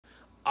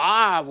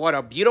Ah, what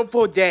a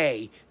beautiful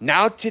day.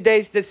 Now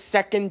today's the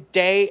second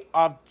day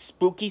of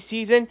spooky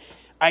season.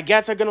 I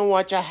guess I'm gonna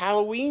watch a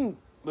Halloween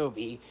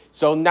movie.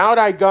 So now that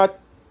I got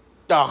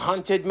The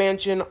Haunted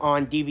Mansion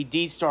on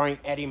DVD starring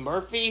Eddie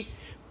Murphy,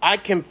 I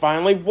can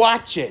finally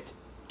watch it.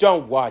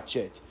 Don't watch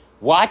it.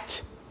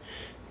 What?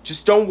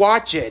 Just don't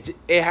watch it.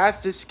 It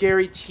has the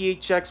scary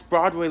THX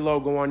Broadway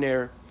logo on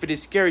there. If it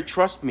is scary,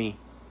 trust me.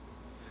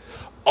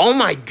 Oh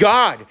my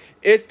god!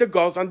 It's the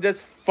ghost on this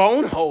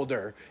phone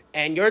holder.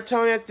 And you're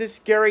telling us this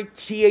scary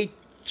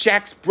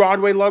THX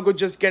Broadway logo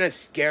just gonna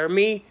scare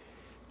me?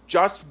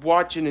 Just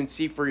watch it and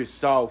see for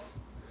yourself.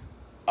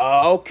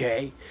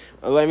 Okay.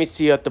 Let me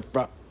see at the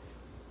front.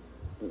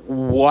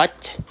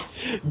 What?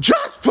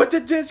 Just put the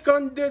disc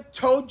on the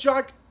toe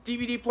jock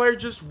DVD player.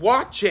 Just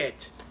watch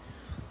it.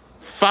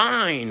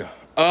 Fine.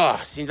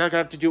 Seems like I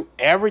have to do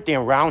everything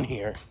around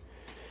here.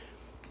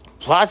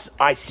 Plus,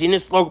 I've seen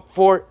this logo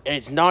before, and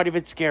it's not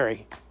even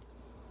scary.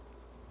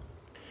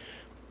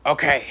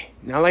 Okay,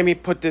 now let me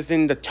put this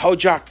in the toe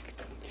jock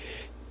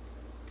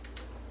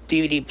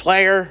DVD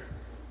player.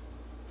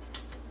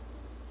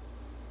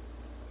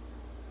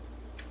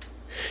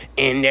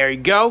 And there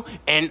you go.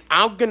 And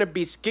I'm gonna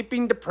be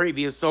skipping the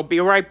preview, so be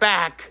right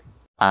back.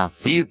 A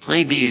few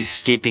previews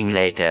skipping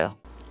later.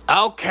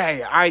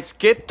 Okay, I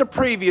skipped the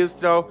previews,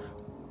 so...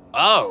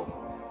 Oh.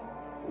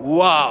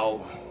 Whoa.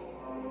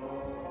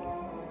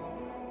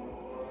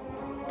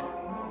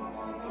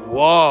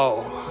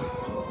 Whoa.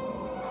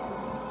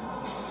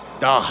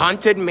 The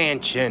Haunted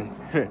Mansion.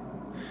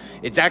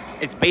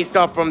 It's based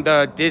off from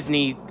the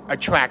Disney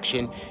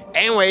attraction.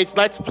 Anyways,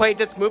 let's play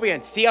this movie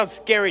and see how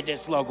scary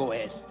this logo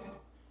is.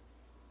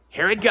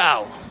 Here we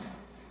go.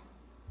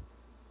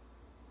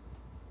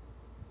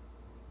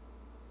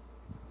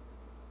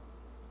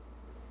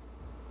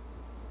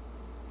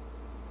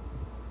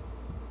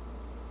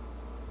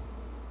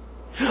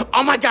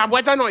 Oh my god,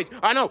 what's that noise?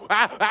 I know.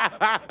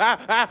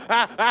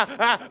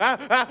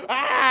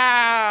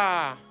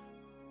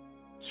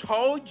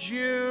 Told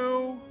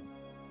you.